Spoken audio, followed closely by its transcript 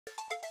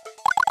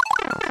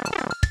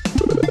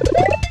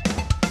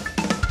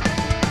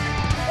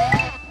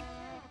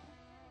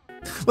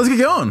Let's get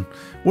going.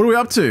 What are we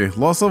up to?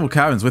 Lost level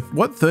cabins with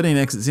what 13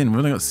 exits in? We've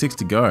only got 6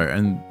 to go.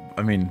 And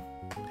I mean,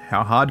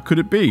 how hard could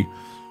it be?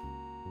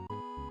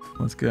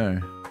 Let's go.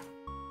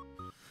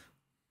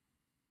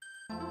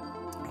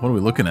 What are we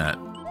looking at?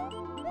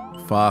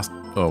 Fast.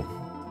 Oh,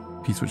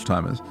 P-switch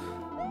timers.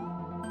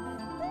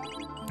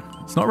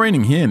 It's not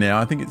raining here now.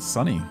 I think it's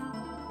sunny.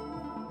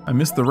 I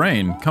missed the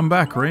rain. Come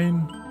back,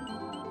 rain.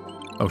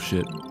 Oh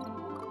shit.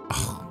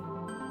 Ugh.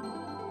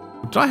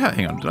 Did I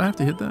hang on, did I have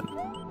to hit that?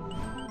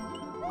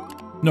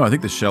 No, I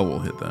think the shell will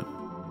hit that.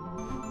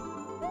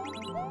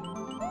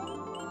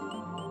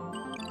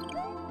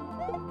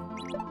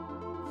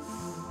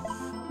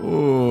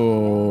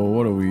 Oh,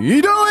 what are we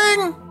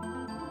doing?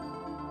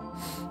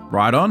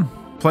 Right on.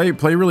 Play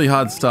really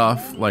hard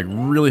stuff, like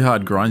really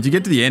hard grinds. You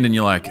get to the end and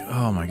you're like,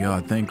 oh my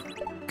god, thank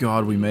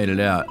god we made it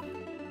out.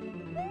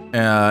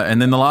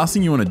 And then the last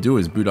thing you want to do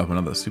is boot up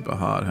another super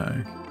hard,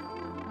 hey?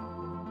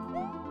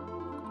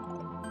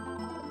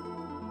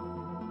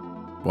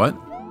 What?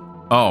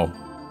 Oh.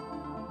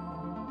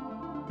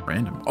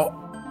 Random. Oh.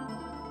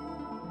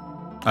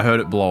 I heard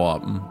it blow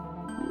up.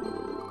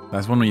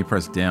 That's one when you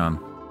press down.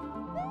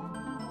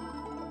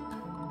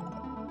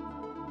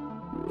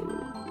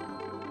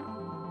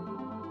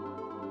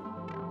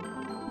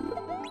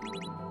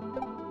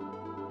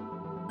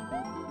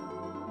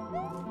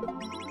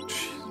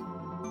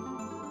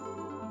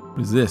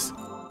 What is this?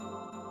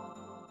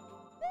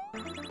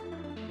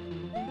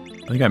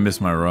 I think I missed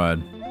my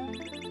ride.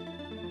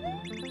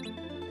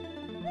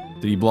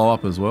 Did he blow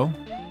up as well?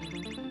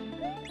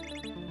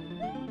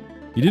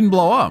 He didn't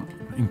blow up.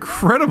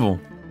 Incredible.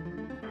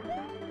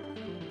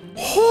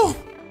 Oh,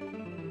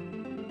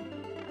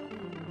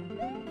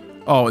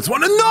 oh it's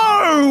one.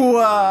 No!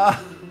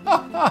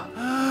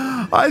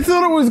 I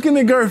thought it was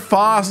gonna go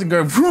fast and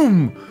go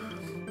vroom.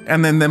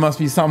 And then there must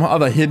be some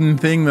other hidden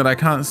thing that I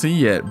can't see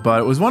yet, but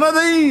it was one of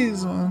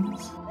these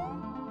ones.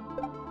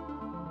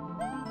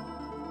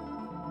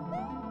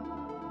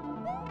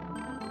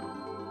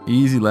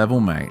 Easy level,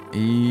 mate.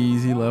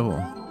 Easy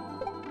level.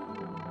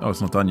 Oh,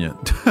 it's not done yet.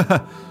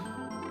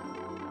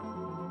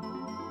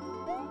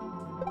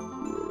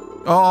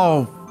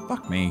 Oh,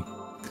 fuck me.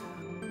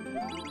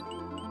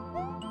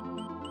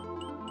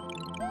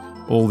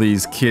 All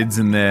these kids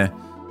in there,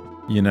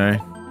 you know,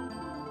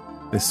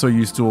 they're so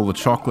used to all the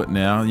chocolate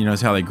now. You know,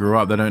 it's how they grew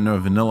up. They don't know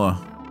vanilla.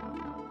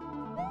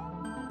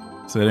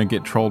 So they don't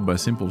get trolled by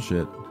simple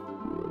shit.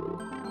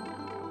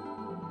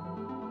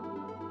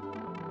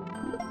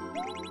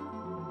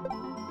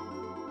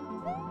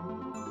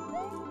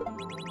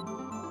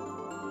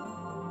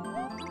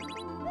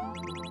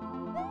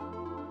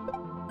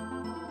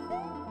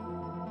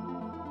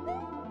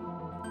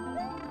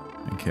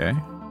 Okay.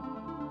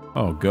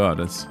 Oh god,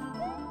 that's...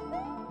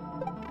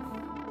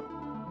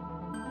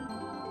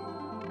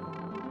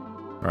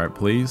 Alright,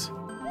 please.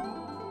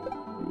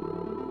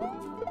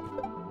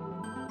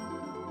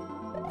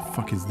 The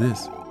fuck is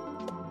this?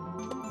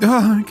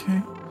 Ah,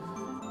 okay.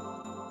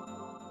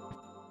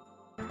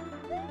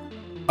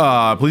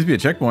 Please be a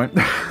checkpoint.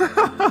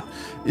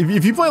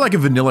 If you play like a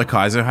vanilla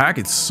Kaizo hack,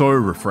 it's so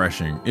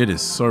refreshing. It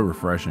is so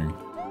refreshing.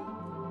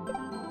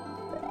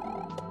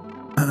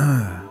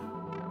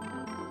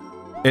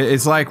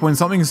 It's like when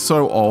something's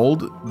so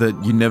old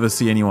that you never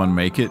see anyone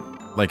make it,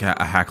 like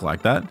a hack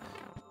like that.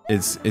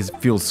 It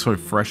feels so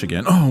fresh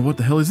again. Oh, what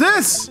the hell is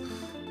this?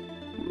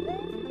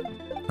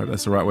 Hope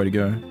that's the right way to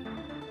go.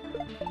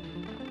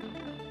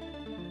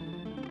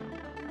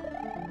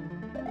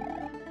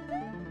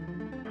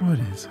 What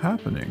is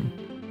happening?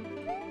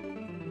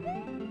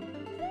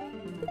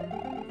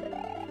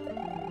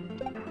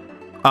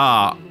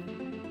 Ah.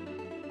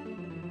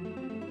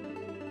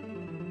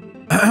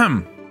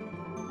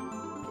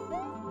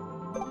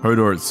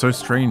 Hodor, it's so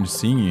strange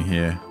seeing you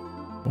here.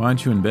 Why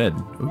aren't you in bed?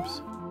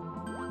 Oops.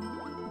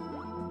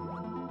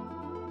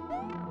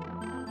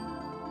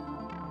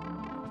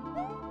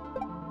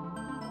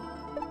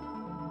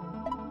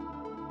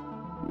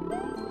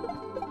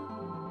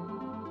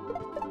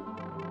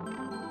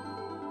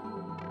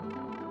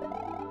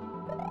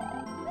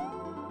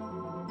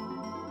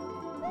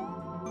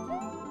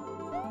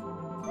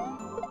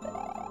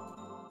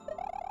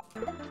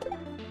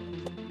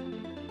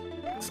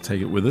 Let's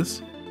take it with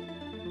us.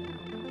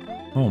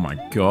 Oh my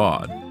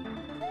god.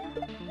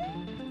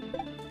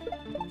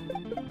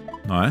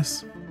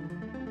 Nice.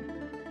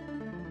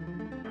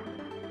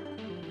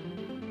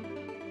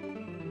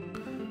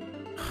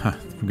 I'm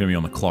gonna be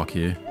on the clock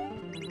here.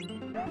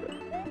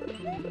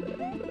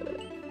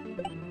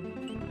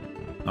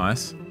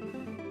 Nice.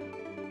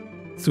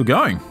 Still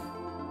going.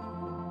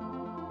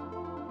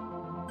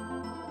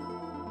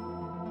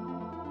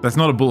 That's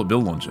not a bullet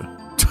bill launcher.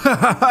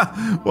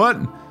 What?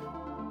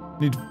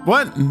 Need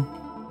what?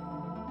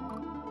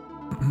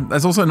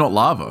 That's also not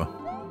lava.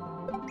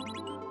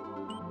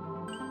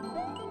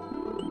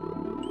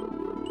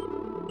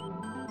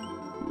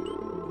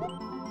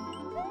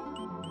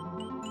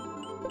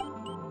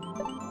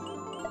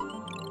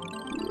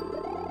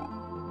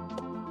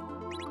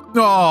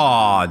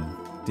 Oh,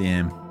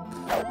 damn.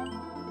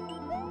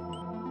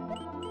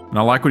 And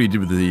I like what he did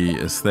with the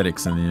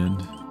aesthetics in the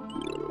end.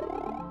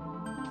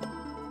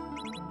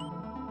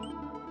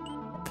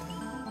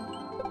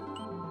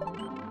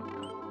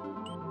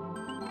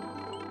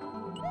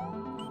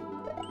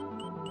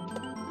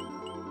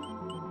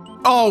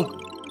 Oh!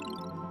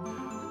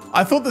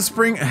 I thought the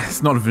spring...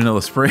 It's not a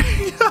vanilla spring.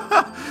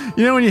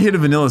 You know when you hit a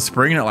vanilla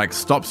spring and it like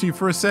stops you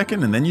for a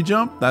second and then you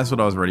jump? That's what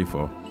I was ready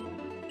for.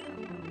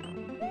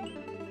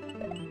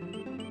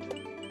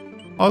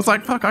 I was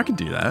like, fuck, I could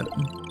do that.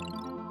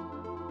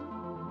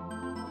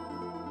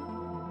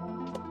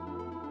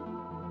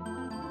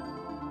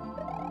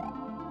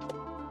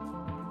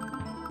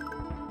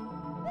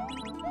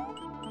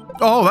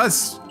 Oh,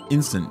 that's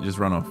instant. Just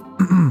run off.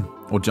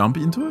 Or jump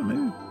into it,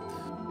 maybe?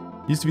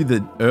 Used to be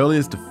the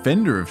earliest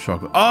defender of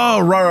chocolate.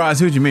 Oh, right, I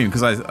see what you mean.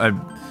 Because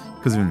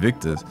because of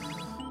Invictus.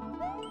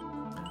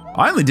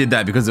 I only did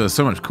that because there was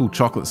so much cool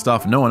chocolate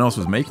stuff. No one else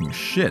was making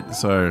shit.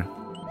 So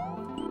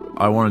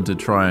I wanted to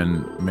try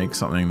and make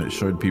something that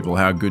showed people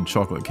how good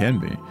chocolate can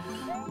be.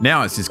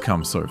 Now it's just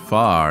come so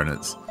far and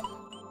it's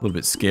a little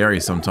bit scary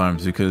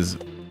sometimes because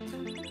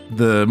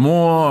the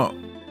more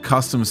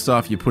custom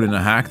stuff you put in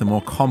a hack, the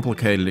more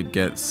complicated it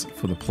gets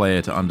for the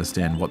player to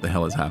understand what the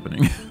hell is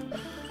happening.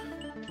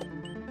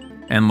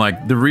 And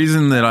like the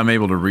reason that I'm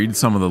able to read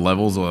some of the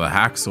levels or the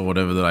hacks or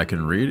whatever that I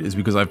can read is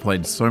because I've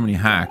played so many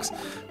hacks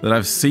that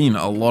I've seen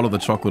a lot of the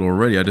chocolate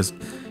already. It's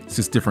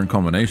just different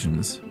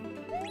combinations.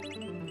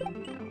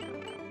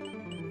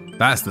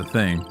 That's the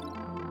thing.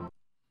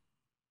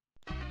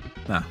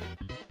 Nah.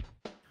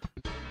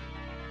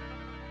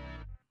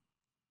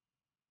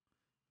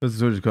 This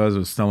is what guys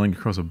was stumbling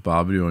across a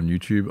barbecue on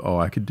YouTube. Oh,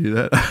 I could do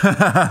that.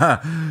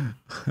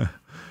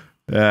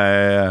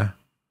 Yeah.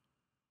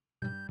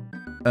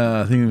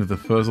 Thinking of the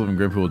first level in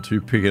Grand Pool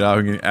 2, pick it up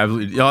and get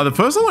absolutely... Oh, the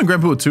first level in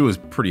Grand Pool 2 was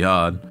pretty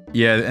hard.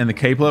 Yeah, and the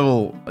cape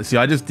level... See,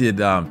 I just did...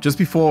 just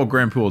before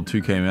Grand Pool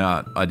 2 came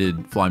out, I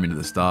did Fly Me to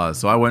the Stars.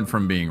 So I went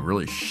from being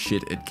really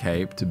shit at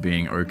cape to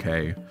being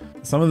okay.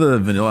 Some of the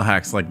vanilla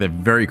hacks, like, they're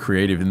very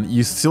creative. And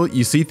you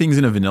see things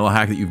in a vanilla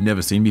hack that you've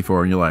never seen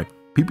before, and you're like,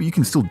 people, you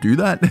can still do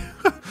that?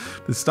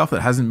 There's stuff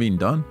that hasn't been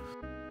done.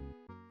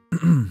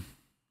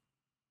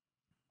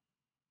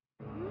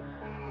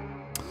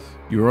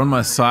 You were on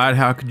my side,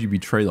 how could you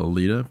betray the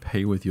leader?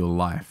 Pay with your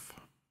life.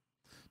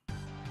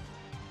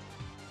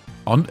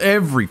 On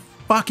every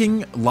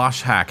fucking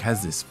Lush hack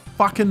has this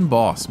fucking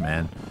boss,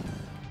 man.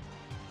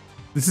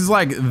 This is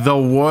like the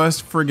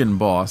worst friggin'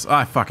 boss.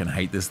 I fucking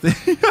hate this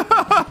thing.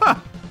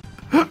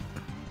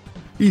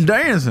 He's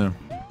dancing.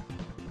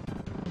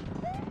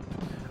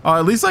 Oh,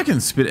 at least I can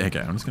spit it.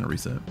 Okay, I'm just gonna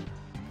reset.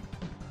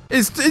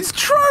 It's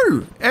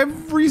true!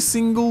 Every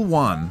single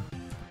one.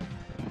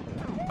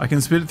 I can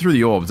spit it through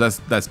the orbs.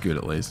 That's good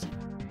at least.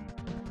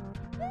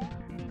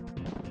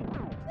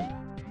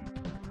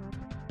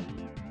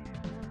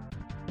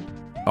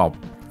 Oh,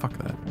 fuck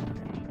that.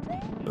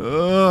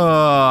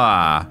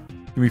 Ugh.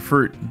 Give me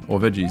fruit or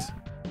veggies.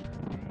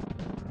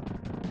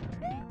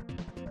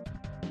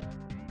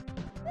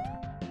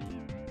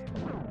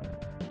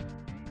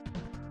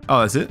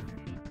 Oh, that's it?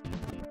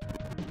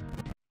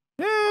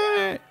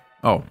 Yay!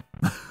 Oh.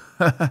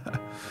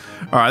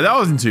 Alright, that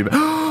wasn't too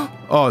bad.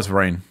 Oh, it's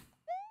rain.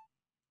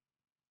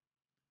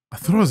 I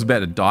thought I was about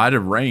to die to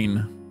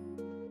rain.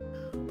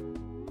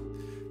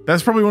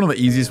 That's probably one of the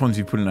easiest ones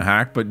you put in a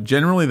hack, but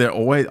generally they're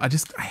always... I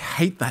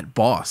hate that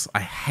boss.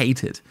 I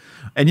hate it.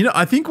 And you know,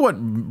 I think what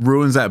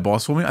ruins that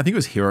boss for me, I think it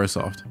was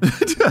HeroSoft.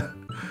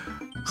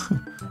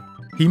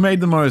 He made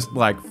the most,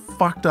 like,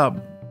 fucked up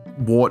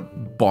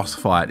wart boss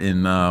fight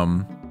in, I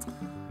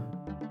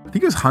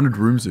think it was 100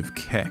 Rooms of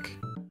Keck.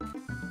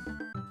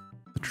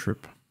 The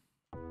trip.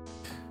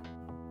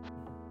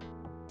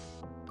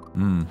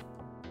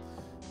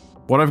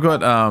 What I've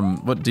got,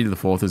 what D to the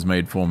 4th has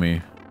made for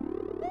me.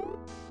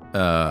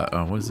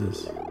 Oh, what is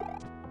this?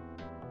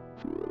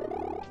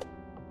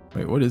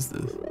 Wait, what is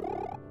this?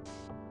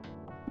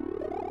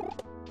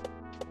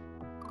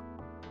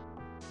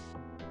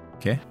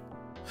 Okay.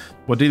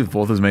 What D to the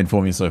 4th has made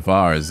for me so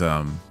far is,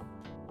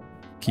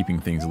 keeping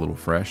things a little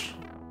fresh.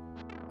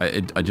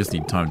 I just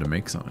need time to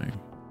make something.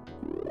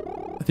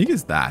 I think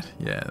it's that.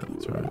 Yeah,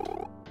 that's right.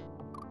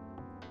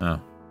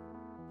 Oh.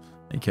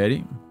 Hey,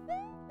 Katie.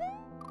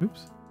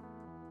 Oops.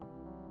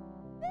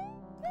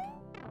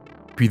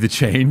 Be the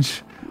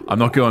change. I'm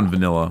not going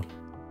vanilla.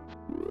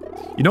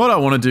 You know what I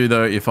want to do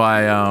though? If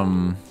I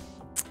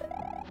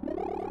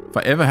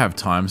ever have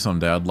time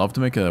someday, I'd love to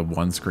make a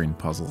one-screen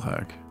puzzle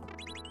hack.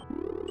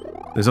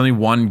 There's only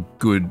one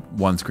good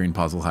one-screen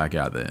puzzle hack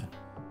out there.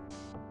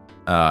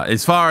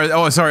 As far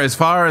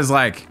as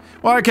like,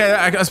 well, okay,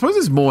 I suppose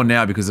there's more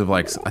now because of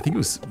like, I think it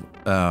was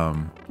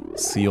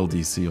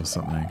CLDC or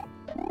something.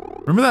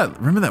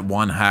 Remember that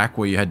one hack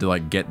where you had to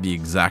like get the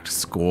exact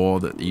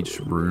score that each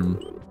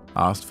room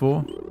asked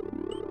for?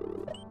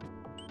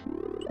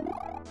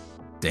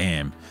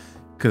 Damn,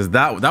 because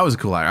that was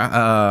cool.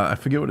 I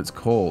forget what it's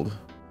called.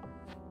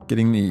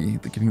 Getting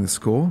the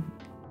score.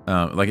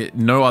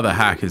 No other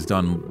hack has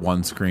done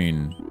one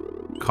screen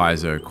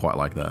Kaizo quite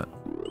like that.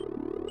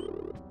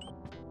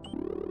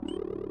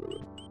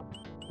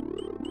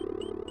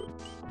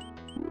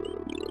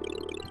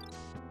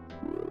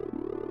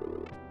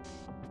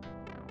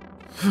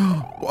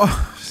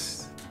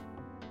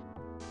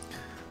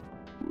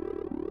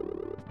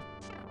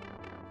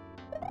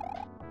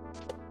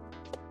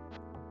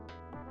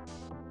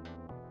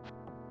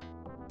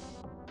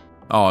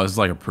 Oh, it's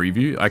like a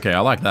preview? Okay,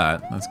 I like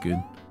that. That's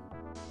good.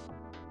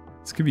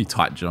 This could be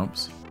tight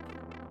jumps.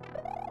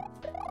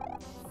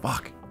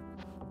 Fuck.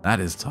 That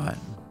is tight.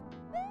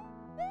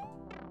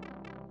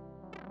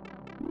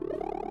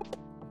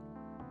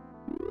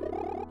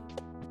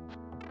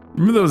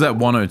 Remember there was that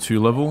 102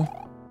 level?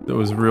 That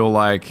was real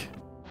like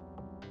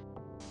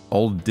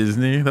old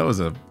Disney? That was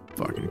a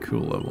fucking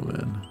cool level,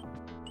 man.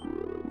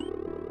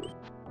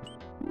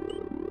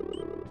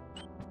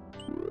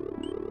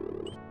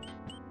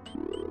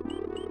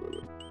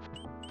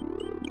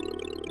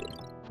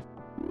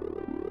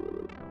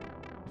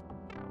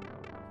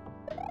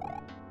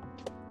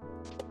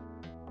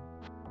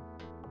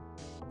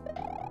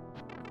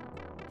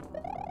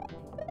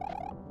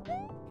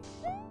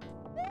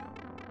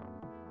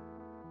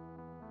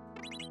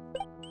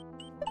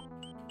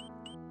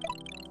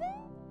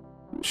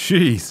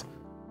 Jeez.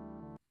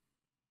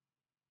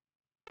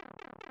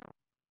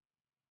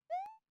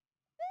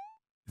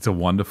 It's a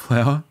wonder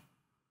flower.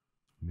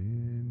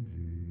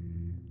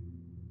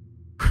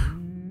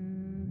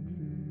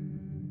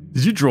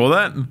 Did you draw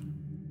that?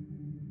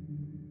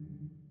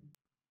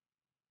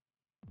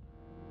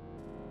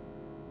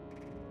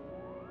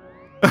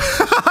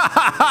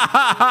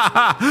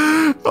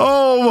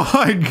 Oh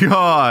my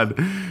god.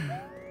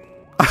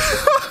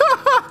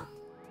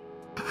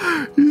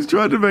 He's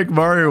trying to make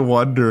Mario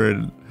Wonder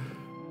and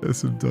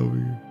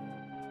SMW.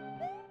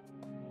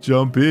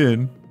 Jump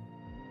in.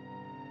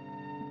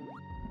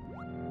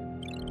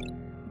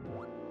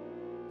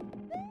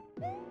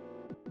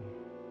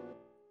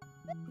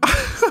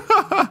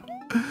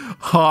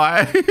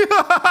 Hi.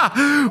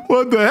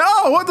 What the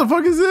hell? What the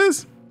fuck is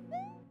this?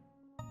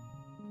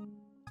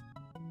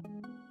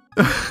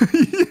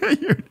 Yeah,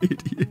 you're an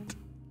idiot.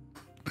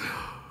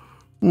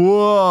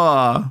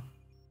 Whoa.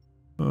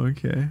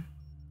 Okay.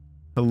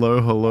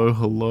 Hello, hello,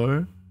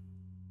 hello.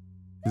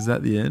 Is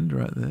that the end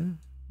right there?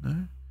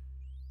 No?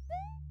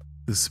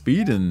 The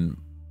speed and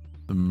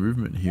the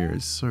movement here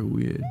is so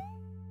weird.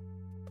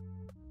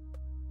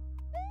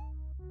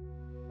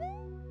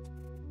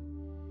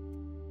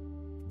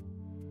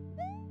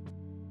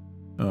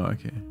 Oh,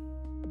 okay.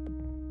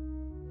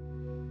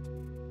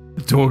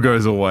 The door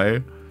goes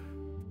away.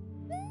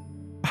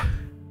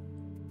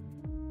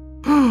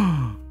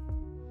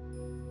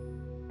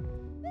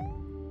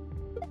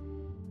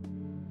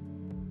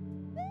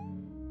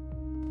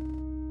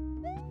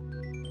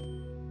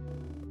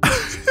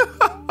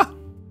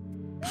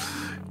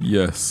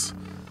 Yes.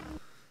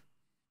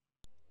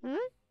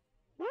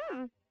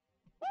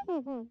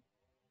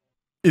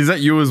 Is that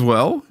you as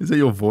well? Is that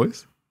your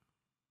voice?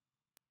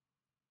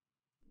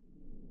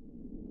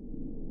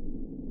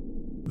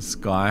 The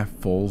sky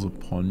falls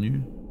upon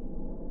you.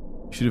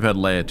 You should have had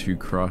layer 2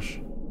 crush.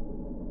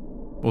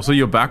 Also,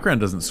 your background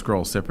doesn't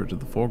scroll separate to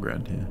the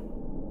foreground here.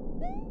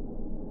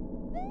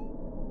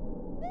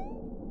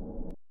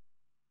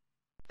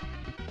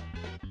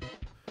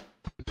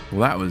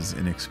 Well, that was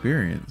an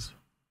experience.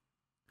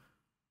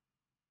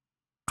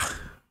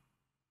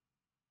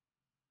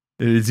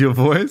 It is your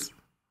voice?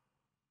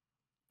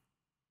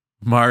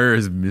 Mario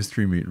is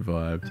mystery meat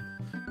vibed.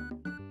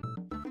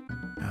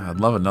 I'd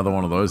love another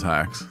one of those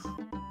hacks.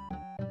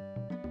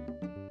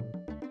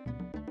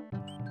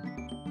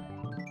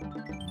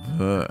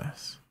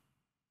 Verse.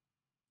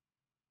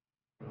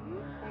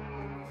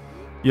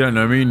 You don't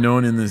know me? No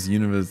one in this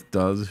universe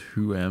does.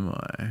 Who am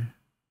I?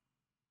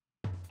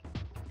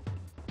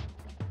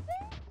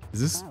 Is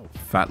this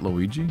Fat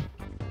Luigi?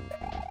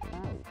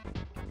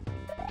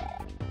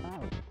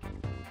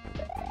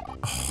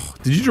 Oh,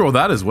 did you draw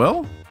that as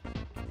well?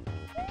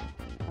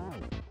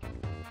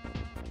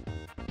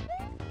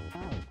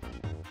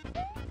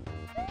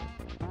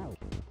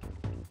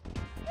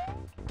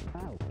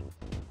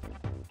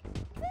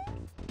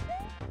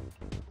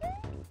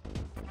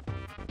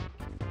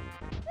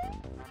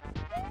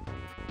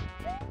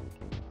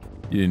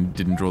 You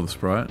didn't draw the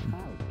sprite?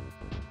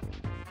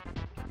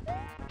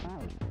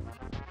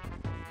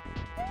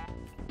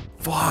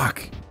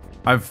 Fuck!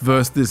 I've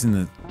versed this in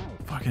the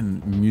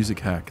fucking music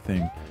hack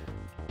thing.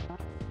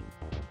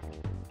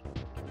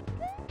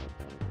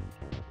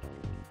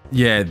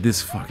 Yeah,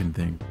 this fucking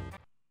thing.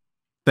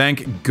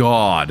 Thank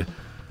God.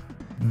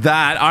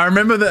 That, I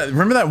remember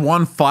that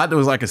one fight that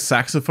was like a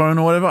saxophone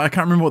or whatever? I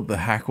can't remember what the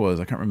hack was.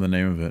 I can't remember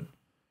the name of it.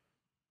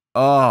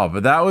 Oh,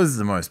 but that was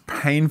the most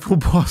painful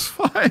boss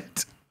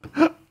fight.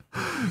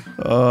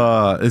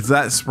 It's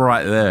that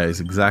sprite there. It's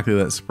exactly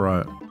that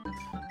sprite.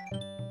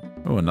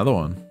 Oh, another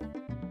one.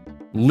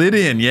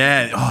 Lydian,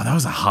 yeah. Oh, that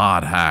was a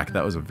hard hack.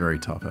 That was a very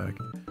tough hack.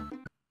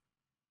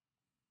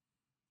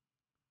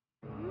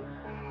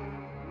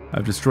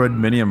 I've destroyed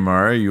many a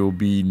Mario. You'll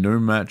be no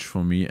match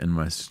for me and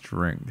my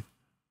strength.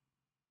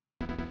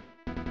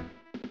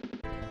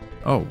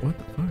 Oh, what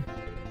the fuck?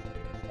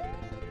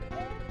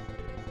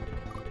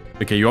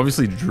 Okay, you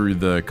obviously drew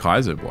the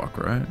Kaizo block,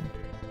 right?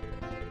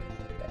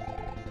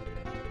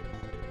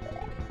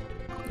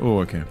 Oh,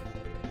 okay.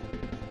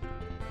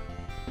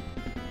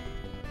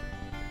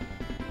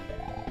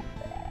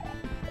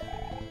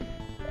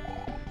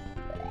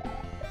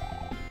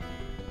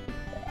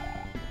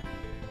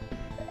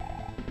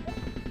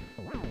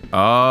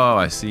 Oh,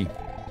 I see.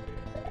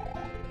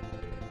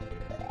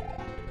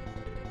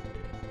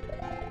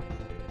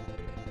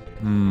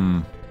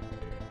 Hmm.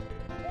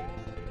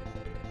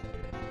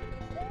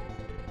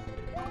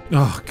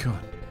 Oh, God.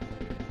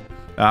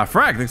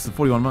 Frag, thanks for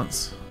 41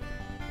 months.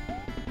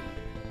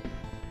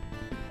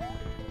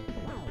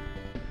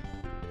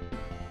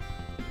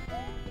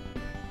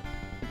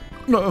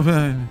 No,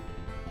 man.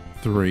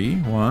 3,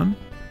 1,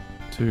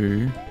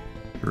 2,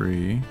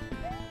 3.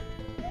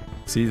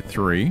 See the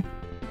 3.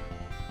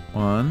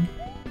 1,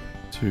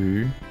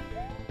 2,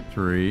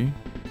 3.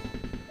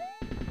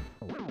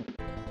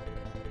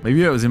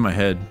 Maybe it was in my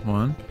head.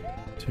 1,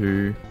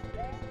 2,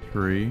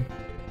 3.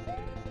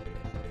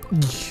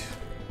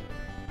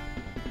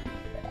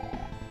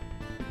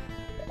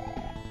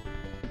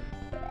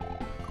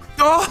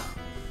 Oh!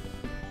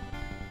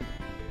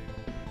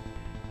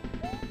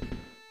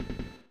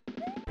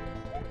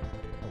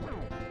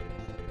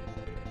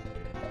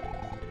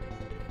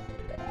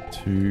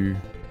 Two.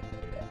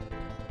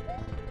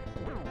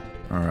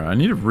 Alright, I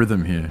need a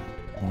rhythm here.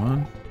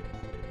 1.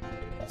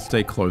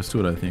 Stay close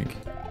to it, I think.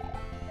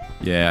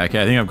 Yeah,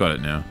 okay, I think I've got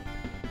it now.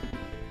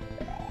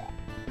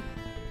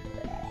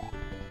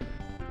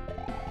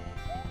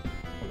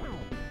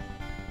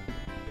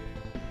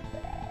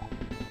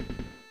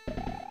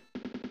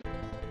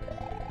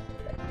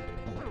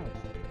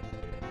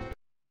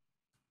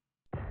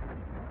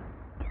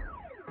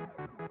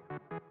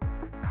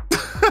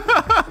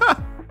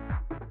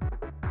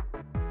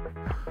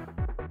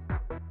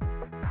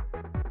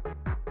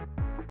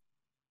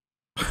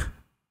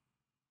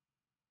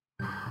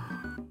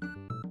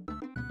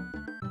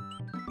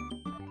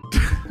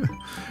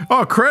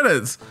 Oh,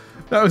 credits!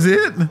 That was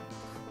it?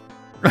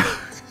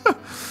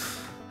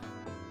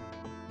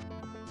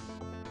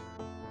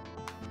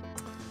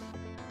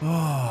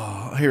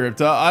 Oh, here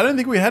it. I don't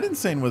think we had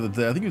insane weather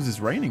today. I think it was just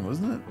raining,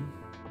 wasn't it?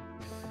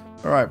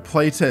 Alright,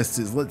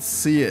 playtesters. Let's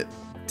see it.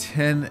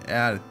 10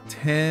 out of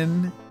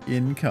 10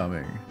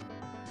 incoming.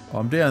 Oh,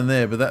 I'm down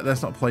there, but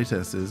that's not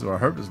playtesters, or I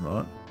hope it's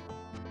not.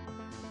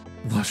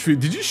 Lush food.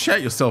 Did you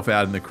shout yourself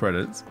out in the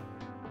credits?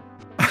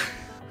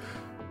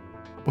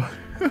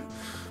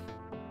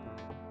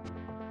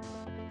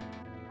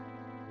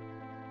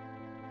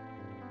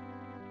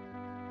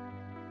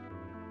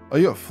 Oh,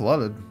 you got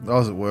flooded. I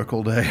was at work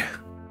all day.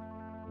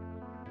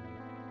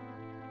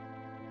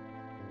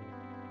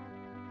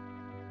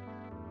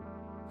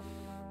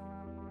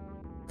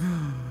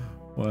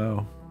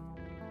 Wow.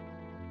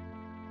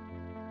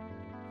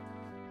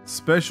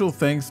 Special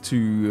thanks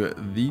to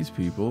these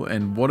people.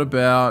 And what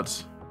about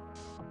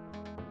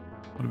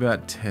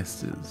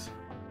testers?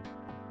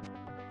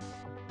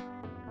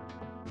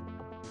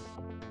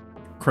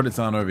 Credits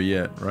aren't over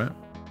yet, right?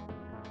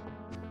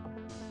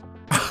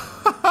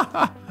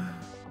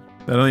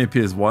 That only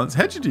appears once.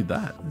 How'd you do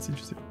that? That's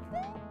interesting.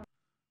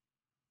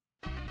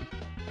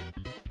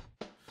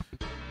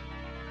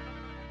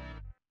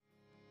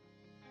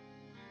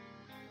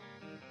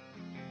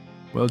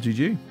 Well,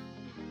 GG.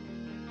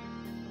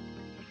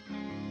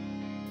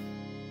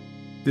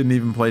 Didn't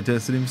even play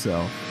test it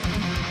himself.